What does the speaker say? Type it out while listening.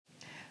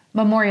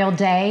Memorial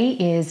Day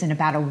is in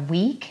about a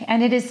week,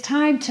 and it is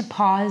time to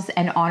pause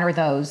and honor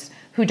those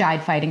who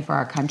died fighting for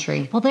our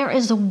country. Well, there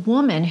is a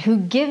woman who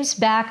gives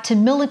back to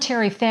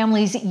military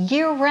families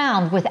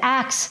year-round with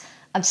acts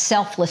of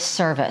selfless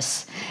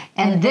service.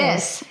 And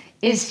this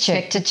is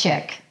Chick to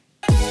Chick.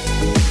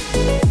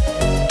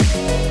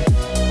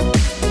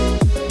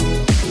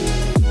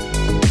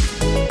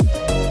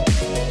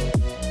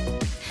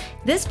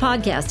 This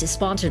podcast is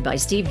sponsored by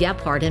Steve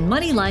Gephardt and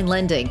Moneyline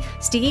Lending.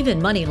 Steve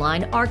and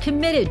Moneyline are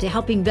committed to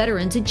helping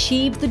veterans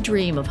achieve the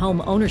dream of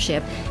home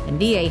ownership, and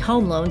VA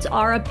home loans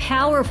are a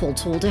powerful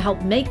tool to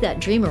help make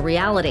that dream a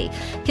reality.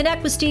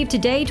 Connect with Steve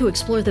today to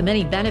explore the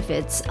many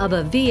benefits of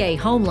a VA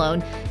home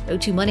loan. Go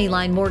to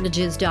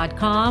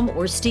MoneylineMortgages.com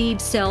or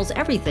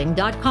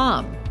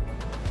SteveSellsEverything.com.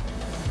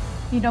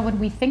 You know, when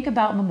we think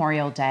about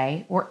Memorial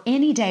Day or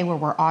any day where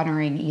we're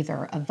honoring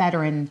either a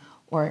veteran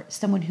or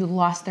someone who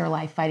lost their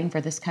life fighting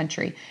for this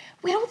country,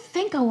 we don't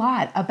think a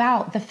lot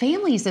about the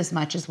families as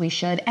much as we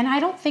should. And I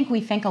don't think we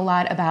think a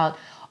lot about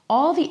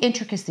all the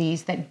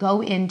intricacies that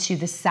go into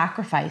the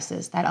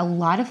sacrifices that a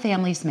lot of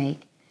families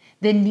make,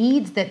 the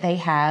needs that they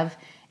have.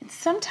 And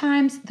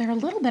sometimes they're a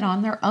little bit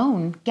on their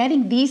own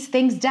getting these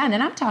things done.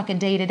 And I'm talking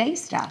day-to-day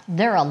stuff.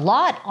 They're a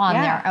lot on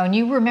their own.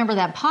 You remember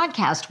that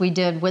podcast we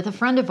did with a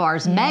friend of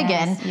ours,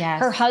 Megan. Yes.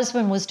 Her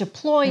husband was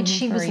deployed.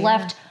 She was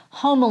left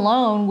home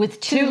alone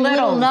with two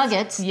little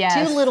nuggets. Yes.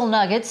 Two little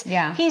nuggets.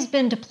 Yeah. He's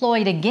been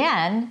deployed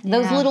again.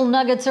 Those little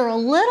nuggets are a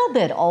little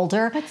bit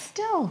older. But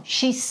still.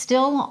 She's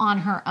still on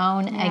her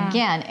own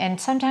again.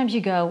 And sometimes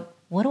you go,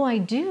 what do I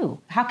do?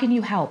 How can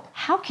you help?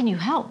 How can you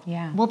help?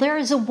 Yeah. Well, there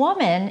is a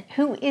woman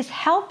who is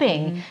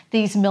helping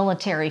these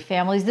military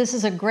families. This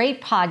is a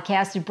great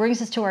podcast. It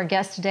brings us to our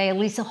guest today.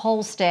 Elisa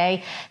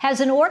Holstay has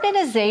an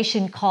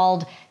organization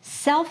called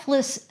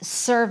Selfless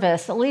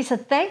Service. Elisa,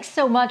 thanks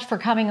so much for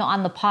coming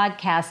on the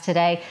podcast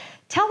today.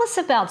 Tell us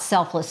about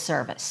Selfless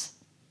Service.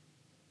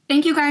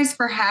 Thank you guys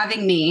for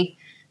having me.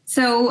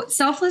 So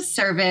Selfless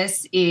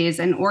Service is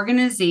an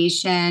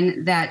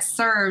organization that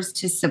serves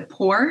to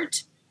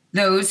support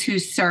those who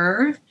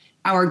serve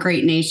our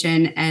great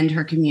nation and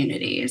her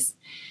communities.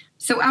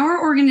 So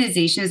our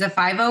organization is a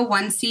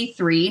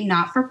 501c3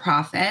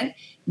 not-for-profit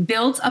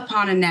built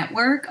upon a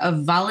network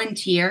of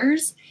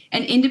volunteers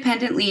and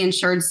independently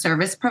insured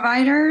service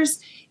providers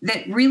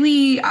that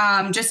really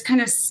just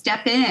kind of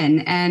step in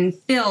and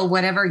fill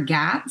whatever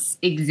gaps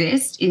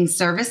exist in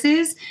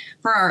services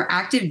for our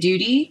active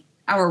duty,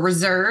 our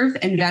reserve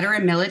and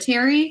veteran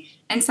military,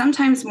 and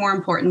sometimes more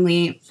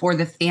importantly, for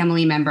the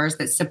family members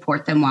that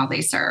support them while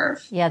they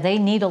serve. Yeah, they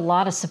need a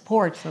lot of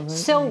support. Absolutely.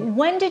 So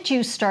when did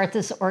you start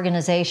this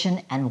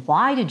organization and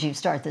why did you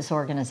start this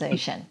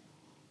organization?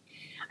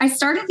 I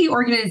started the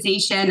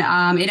organization,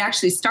 it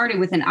actually started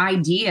with an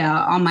idea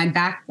on my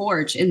back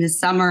porch in the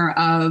summer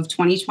of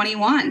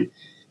 2021.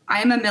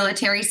 I am a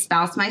military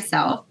spouse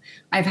myself.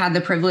 I've had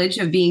the privilege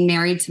of being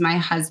married to my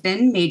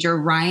husband, Major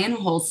Ryan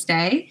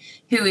Holstay,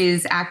 who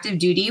is active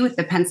duty with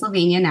the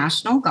Pennsylvania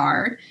National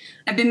Guard.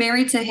 I've been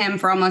married to him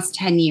for almost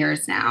 10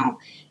 years now.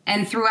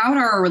 And throughout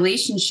our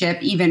relationship,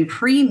 even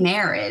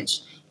pre-marriage,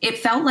 it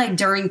felt like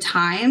during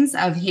times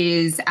of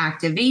his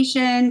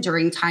activation,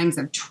 during times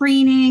of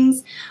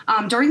trainings,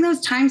 during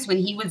those times when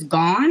he was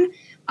gone,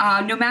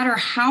 no matter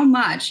how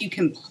much you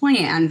can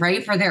plan,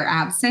 right, for their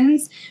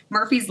absence,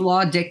 Murphy's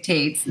Law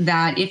dictates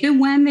that if and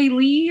when they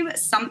leave,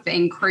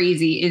 something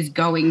crazy is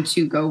going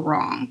to go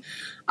wrong.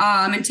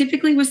 And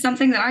typically was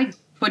something that I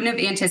couldn't have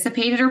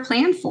anticipated or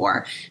planned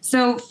for.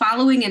 So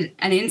following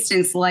an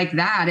instance like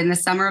that in the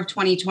summer of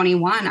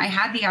 2021, I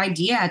had the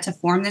idea to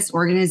form this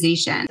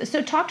organization.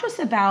 So talk to us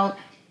about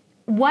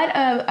what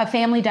a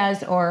family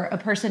does or a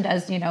person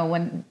does, you know,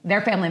 when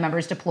their family member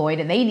is deployed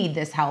and they need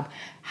this help.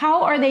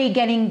 How are they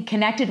getting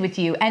connected with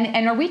you?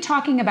 And are we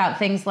talking about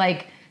things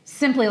like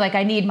simply like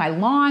I need my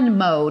lawn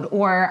mowed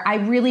or I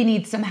really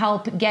need some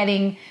help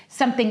getting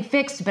something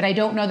fixed, but I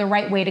don't know the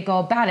right way to go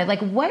about it? Like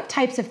what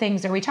types of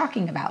things are we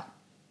talking about?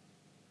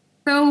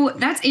 So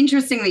that's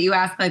interesting that you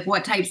ask, like,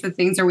 what types of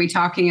things are we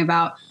talking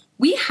about?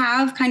 We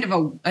have kind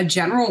of a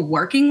general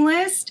working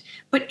list,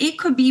 but it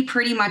could be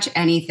pretty much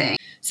anything.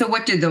 So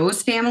what do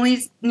those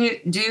families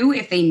do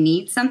if they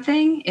need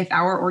something? If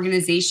our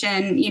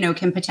organization, you know,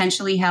 can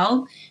potentially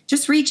help,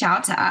 just reach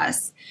out to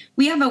us.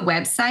 We have a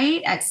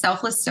website at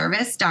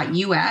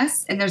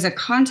selflessservice.us, and there's a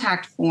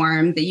contact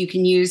form that you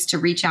can use to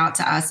reach out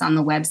to us on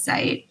the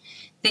website.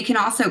 They can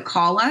also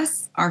call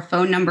us. Our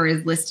phone number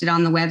is listed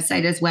on the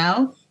website as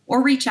well,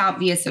 or reach out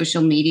via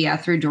social media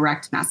through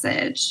direct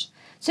message.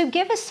 So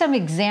give us some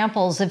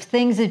examples of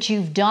things that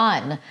you've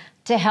done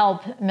to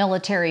help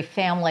military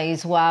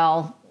families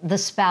while the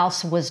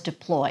spouse was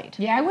deployed.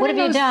 Yeah, what have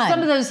you done? Some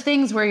of those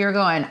things where you're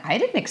going, I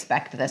didn't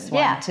expect this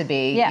one to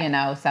be, you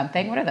know,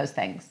 something. What are those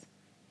things?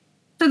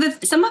 So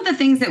some of the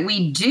things that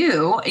we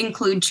do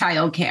include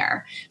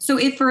childcare. So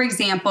if, for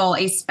example,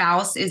 a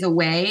spouse is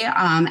away,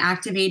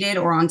 activated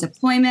or on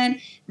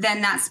deployment,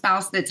 then that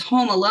spouse that's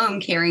home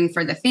alone caring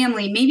for the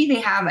family, maybe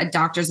they have a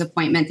doctor's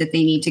appointment that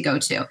they need to go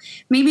to.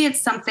 Maybe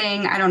it's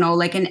something, I don't know,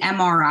 like an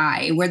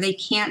MRI where they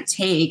can't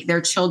take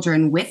their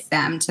children with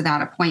them to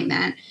that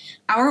appointment.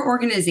 Our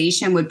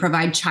organization would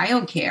provide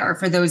childcare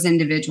for those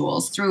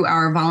individuals through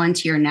our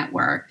volunteer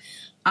network.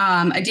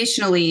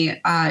 Additionally,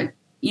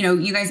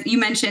 you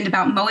mentioned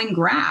about mowing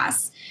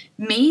grass.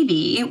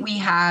 Maybe we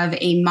have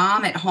a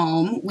mom at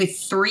home with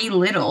 3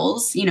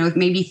 littles,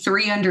 maybe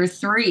 3 under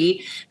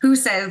 3, who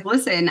says,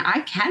 listen,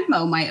 I can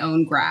mow my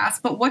own grass,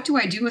 but what do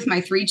I do with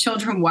my 3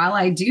 children while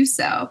I do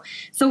so?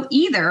 So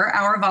either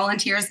our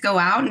volunteers go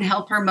out and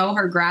help her mow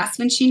her grass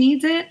when she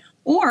needs it,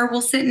 or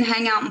we'll sit and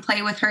hang out and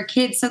play with her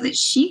kids so that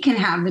she can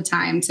have the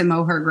time to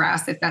mow her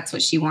grass if that's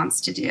what she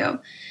wants to do.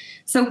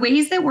 So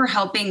ways that we're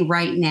helping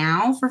right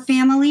now for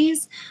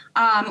families,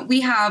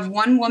 we have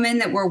one woman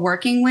that we're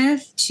working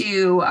with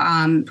to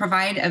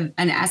provide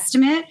an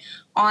estimate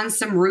on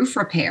some roof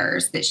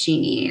repairs that she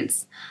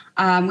needs.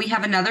 We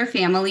have another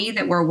family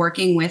that we're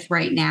working with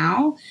right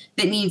now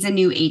that needs a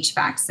new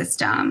HVAC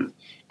system.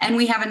 And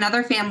we have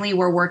another family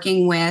we're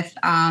working with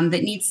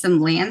that needs some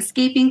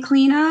landscaping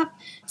cleanup.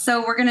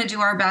 So we're going to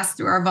do our best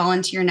through our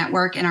volunteer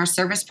network and our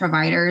service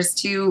providers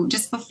to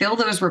just fulfill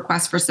those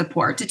requests for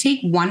support, to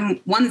take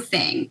one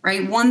thing,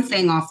 right? One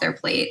thing off their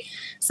plate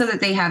so that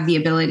they have the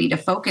ability to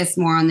focus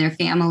more on their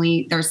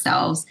family,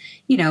 themselves,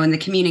 and the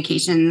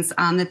communications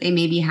that they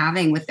may be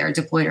having with their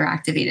deployed or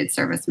activated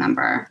service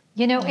member.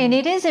 And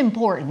it is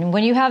important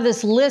when you have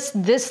this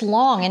list this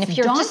long, and it's if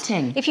you're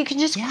daunting. if you can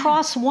just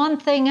cross one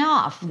thing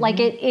off, like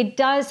it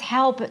does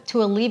help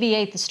to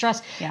alleviate the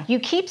stress. Yeah. You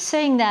keep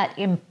saying that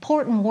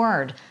important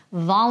word,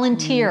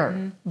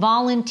 volunteer,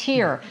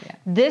 volunteer. Yeah.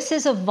 This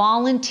is a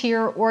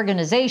volunteer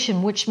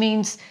organization, which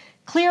means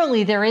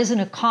clearly there isn't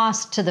a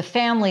cost to the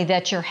family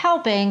that you're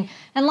helping,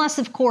 unless,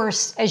 of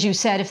course, as you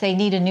said, if they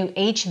need a new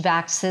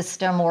HVAC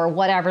system or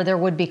whatever, there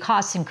would be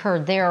costs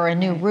incurred there, or a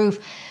new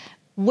roof.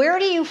 Where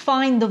do you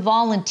find the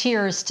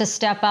volunteers to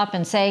step up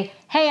and say,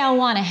 hey, I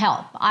want to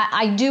help.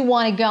 I do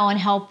want to go and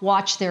help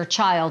watch their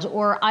child,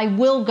 or I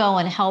will go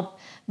and help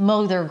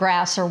mow their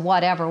grass or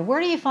whatever? Where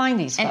do you find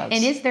these folks?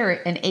 And is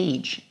there an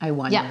age, I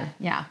wonder?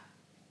 Yeah.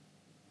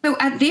 So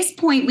at this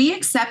point, we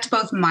accept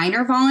both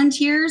minor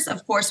volunteers,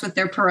 of course, with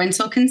their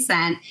parental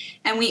consent.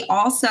 And we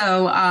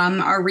also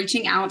are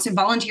reaching out to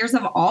volunteers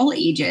of all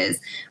ages,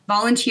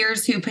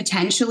 volunteers who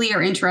potentially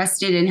are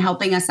interested in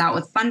helping us out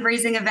with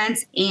fundraising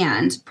events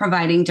and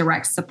providing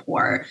direct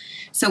support.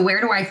 So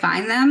where do I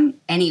find them?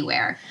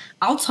 Anywhere.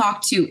 I'll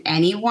talk to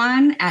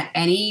anyone at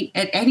any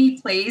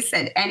place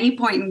at any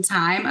point in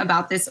time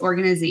about this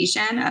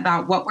organization,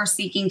 about what we're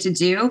seeking to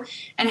do,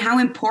 and how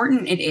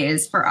important it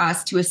is for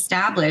us to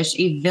establish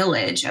a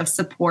village of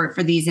support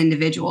for these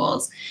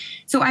individuals.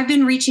 So I've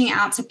been reaching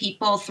out to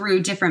people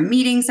through different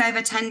meetings I've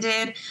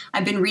attended.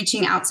 I've been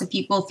reaching out to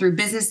people through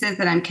businesses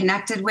that I'm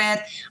connected with.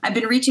 I've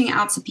been reaching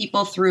out to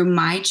people through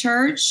my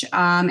church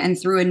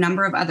and through a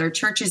number of other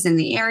churches in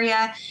the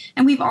area.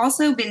 And we've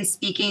also been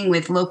speaking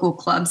with local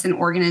clubs and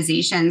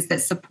organizations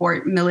that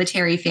support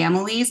military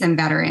families and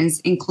veterans,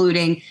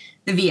 including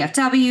the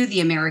VFW, the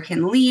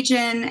American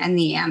Legion, and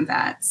the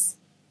AMVETS.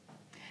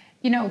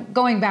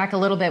 Going back a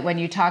little bit, when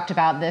you talked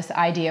about this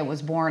idea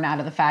was born out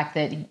of the fact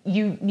that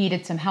you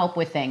needed some help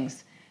with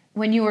things.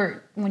 When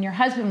your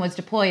husband was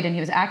deployed and he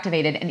was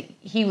activated and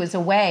he was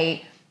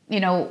away,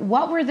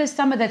 what were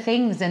some of the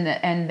things and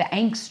the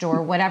angst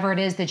or whatever it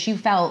is that you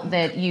felt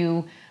that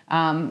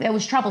it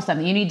was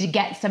troublesome? You need to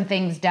get some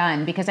things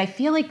done, because I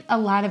feel like a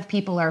lot of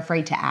people are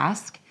afraid to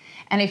ask.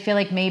 And I feel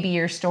like maybe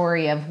your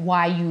story of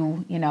why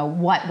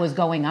what was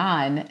going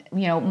on,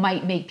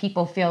 might make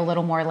people feel a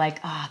little more like,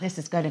 this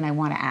is good and I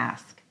want to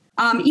ask.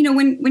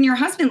 When your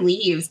husband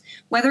leaves,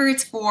 whether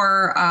it's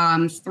for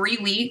 3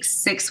 weeks,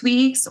 6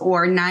 weeks,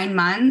 or 9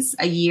 months,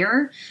 a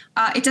year,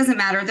 it doesn't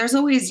matter. There's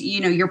always,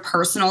 your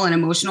personal and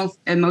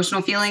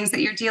emotional feelings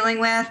that you're dealing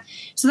with.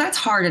 So that's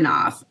hard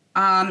enough.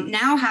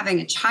 Now having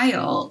a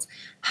child,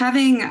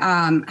 having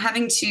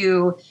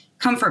to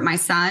comfort my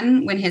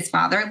son when his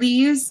father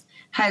leaves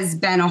has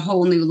been a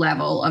whole new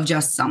level of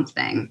just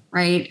something,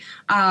 right?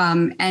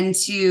 And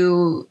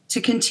to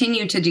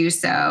continue to do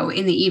so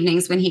in the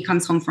evenings when he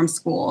comes home from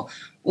school,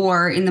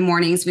 or in the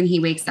mornings when he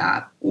wakes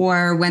up,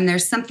 or when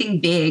there's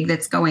something big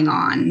that's going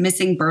on,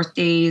 missing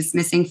birthdays,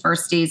 missing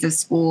first days of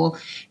school,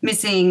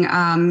 missing,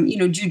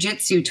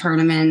 jujitsu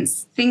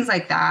tournaments, things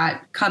like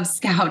that, Cub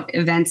Scout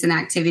events and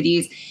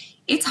activities.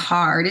 It's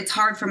hard. It's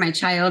hard for my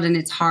child and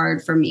it's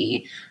hard for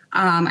me.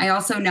 I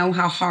also know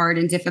how hard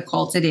and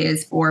difficult it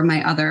is for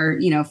my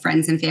other,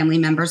 friends and family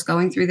members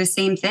going through the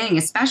same thing,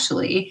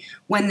 especially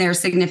when their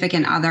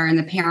significant other and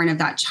the parent of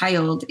that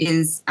child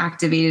is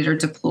activated or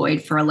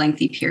deployed for a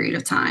lengthy period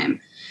of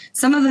time.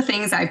 Some of the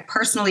things I've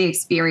personally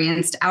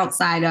experienced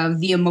outside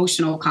of the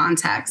emotional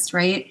context,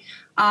 right,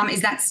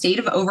 is that state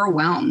of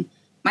overwhelm.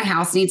 My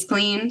house needs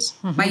cleaned.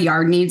 Mm-hmm. My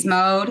yard needs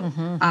mowed.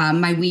 Mm-hmm.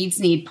 My weeds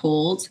need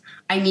pulled.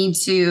 I need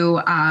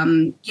to,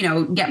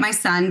 get my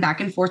son back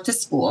and forth to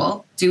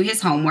school, do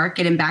his homework,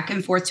 get him back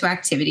and forth to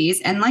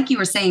activities. And like you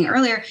were saying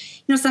earlier,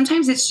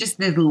 sometimes it's just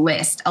the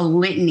list, a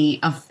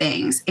litany of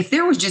things. If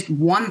there was just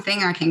one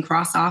thing I can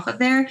cross off of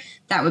there,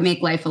 that would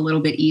make life a little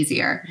bit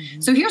easier.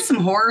 Mm-hmm. So here's some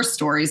horror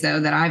stories, though,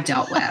 that I've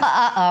dealt with.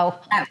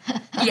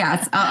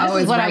 Yes.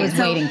 This is what I was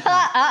waiting for.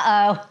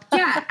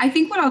 Yeah. I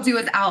think what I'll do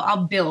is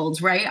I'll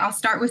build, right? I'll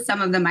start with some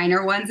of the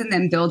minor ones and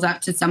then build up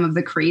to some of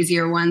the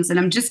crazier ones. And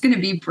I'm just going to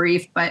be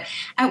brief. But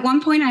at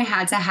one point I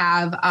had to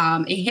have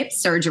a hip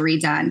surgery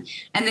done.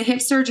 And the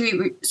hip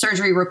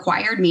surgery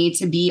required me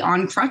to be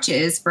on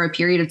crutches for a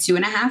period of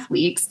 2.5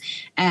 weeks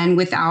and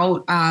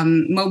without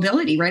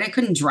mobility, right? I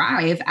couldn't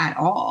drive at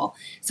all.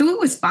 So it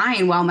was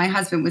fine while my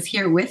husband was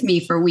here with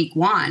me for week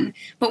 1.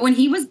 But when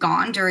he was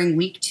gone during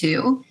week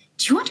 2,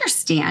 do you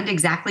understand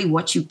exactly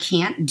what you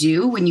can't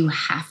do when you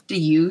have to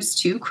use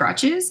 2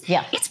 crutches?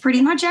 Yeah. It's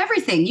pretty much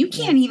everything. You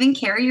can't even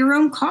carry your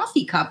own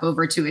coffee cup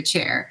over to a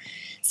chair.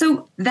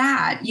 So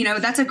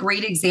that's a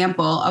great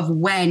example of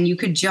when you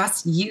could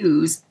just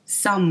use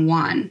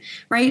someone,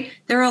 right?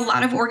 There are a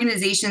lot of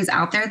organizations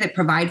out there that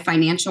provide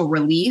financial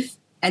relief.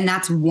 And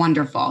that's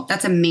wonderful.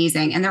 That's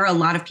amazing. And there are a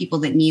lot of people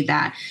that need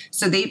that.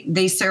 So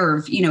they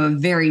serve, a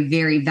very,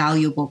 very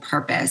valuable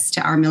purpose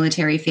to our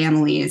military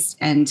families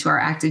and to our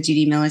active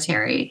duty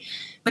military.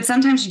 But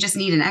sometimes you just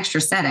need an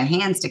extra set of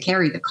hands to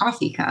carry the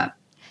coffee cup.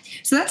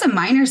 So that's a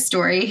minor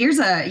story. Here's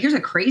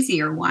a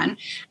crazier one.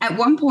 At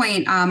one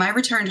point, I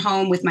returned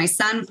home with my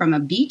son from a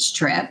beach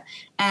trip,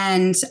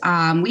 and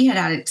we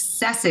had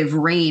excessive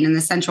rain in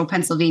the central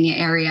Pennsylvania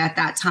area at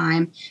that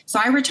time. So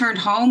I returned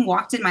home,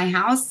 walked in my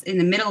house in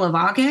the middle of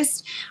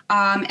August,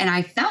 and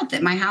I felt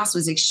that my house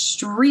was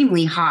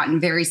extremely hot and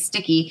very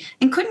sticky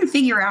and couldn't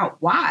figure out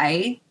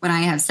why, when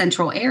I have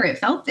central air, it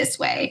felt this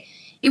way.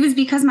 It was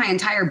because my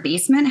entire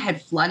basement had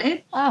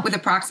flooded with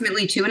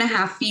approximately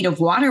 2.5 feet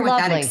of water with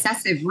that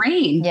excessive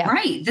rain. Yeah.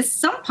 Right. The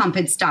sump pump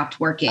had stopped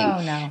working.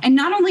 Oh, no. And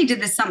not only did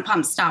the sump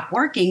pump stop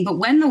working, but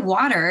when the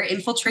water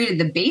infiltrated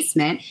the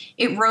basement,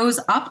 it rose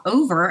up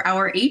over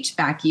our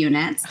HVAC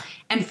units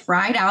and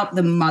fried out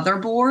the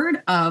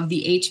motherboard of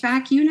the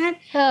HVAC unit,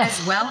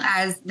 as well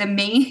as the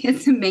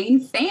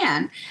main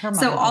fan.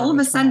 So all of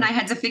a sudden I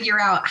had to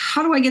figure out,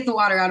 how do I get the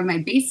water out of my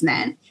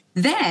basement?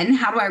 Then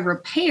how do I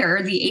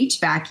repair the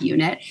HVAC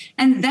unit?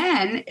 And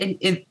then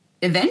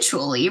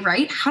eventually,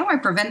 right, how do I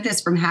prevent this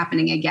from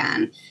happening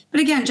again? But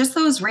again, just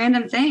those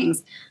random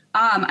things.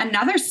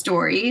 Another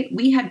story,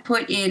 we had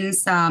put in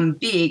some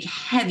big,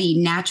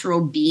 heavy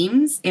natural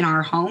beams in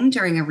our home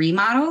during a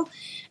remodel.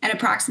 And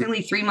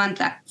approximately 3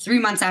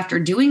 months after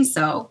doing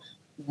so,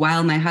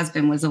 while my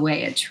husband was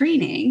away at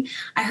training,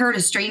 I heard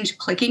a strange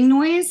clicking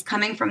noise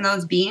coming from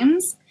those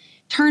beams.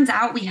 Turns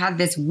out we had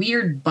this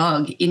weird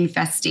bug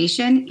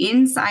infestation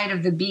inside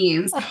of the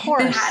beams that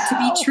had to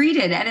be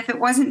treated. And if it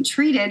wasn't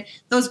treated,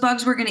 those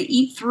bugs were going to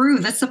eat through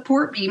the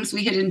support beams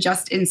we had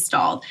just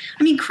installed.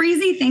 I mean,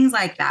 crazy things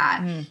like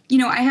that.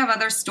 I have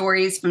other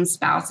stories from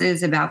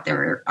spouses about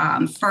their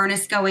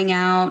furnace going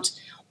out,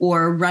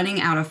 or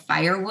running out of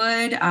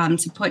firewood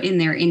to put in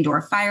their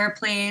indoor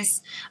fireplace,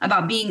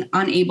 about being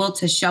unable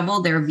to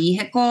shovel their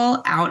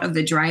vehicle out of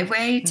the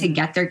driveway to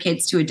get their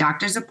kids to a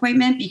doctor's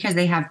appointment because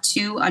they have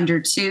 2 under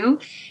 2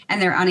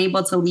 and they're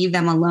unable to leave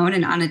them alone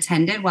and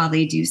unattended while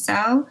they do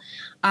so.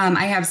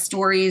 I have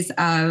stories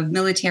of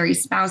military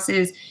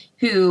spouses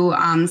who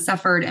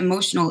suffered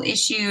emotional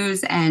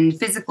issues and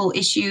physical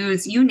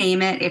issues, you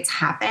name it, it's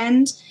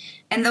happened.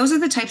 And those are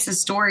the types of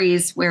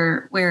stories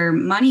where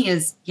money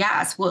is,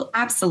 yes, will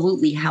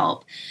absolutely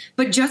help.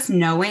 But just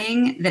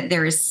knowing that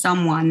there is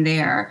someone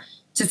there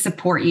to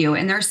support you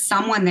and there's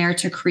someone there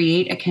to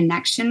create a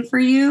connection for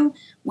you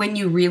when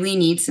you really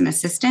need some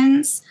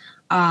assistance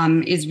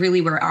is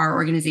really where our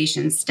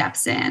organization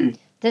steps in.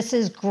 This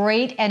is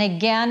great. And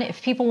again,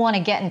 if people want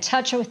to get in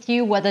touch with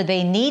you, whether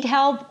they need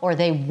help or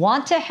they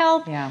want to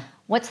help,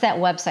 what's that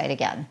website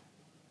again?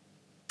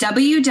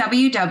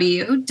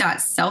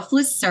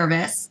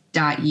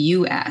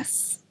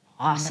 www.selflessservice.us.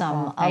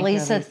 Awesome.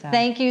 Elisa,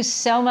 thank you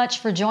so much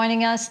for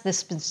joining us.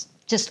 This was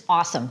just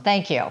awesome.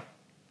 Thank you.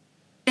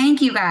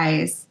 Thank you,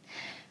 guys.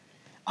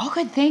 All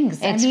good things.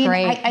 It's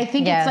great. I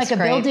think it's like a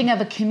building of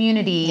a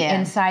community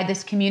inside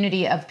this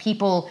community of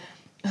people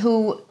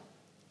who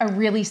are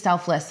really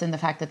selfless in the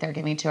fact that they're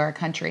giving to our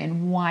country,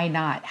 and why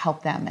not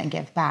help them and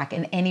give back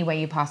in any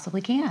way you possibly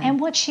can. And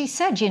what she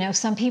said,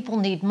 some people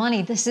need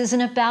money. This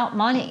isn't about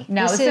money.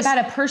 No, it's about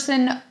a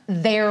person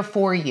there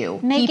for you.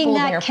 Making people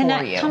that there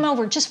connect, for you. Come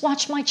over, just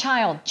watch my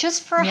child,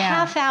 just for a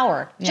half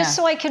hour, just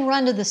so I can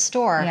run to the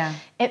store. Yeah.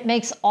 It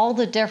makes all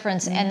the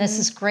difference. And this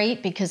is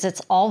great because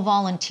it's all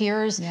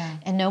volunteers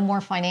and no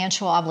more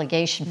financial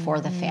obligation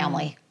for the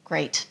family.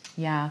 Great.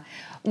 Yeah.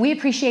 We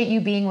appreciate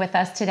you being with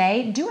us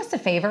today. Do us a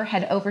favor,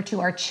 head over to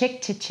our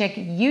Chick to Chick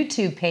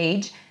YouTube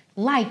page,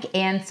 like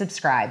and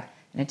subscribe.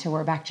 And until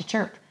we're back to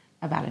chirp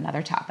about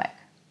another topic.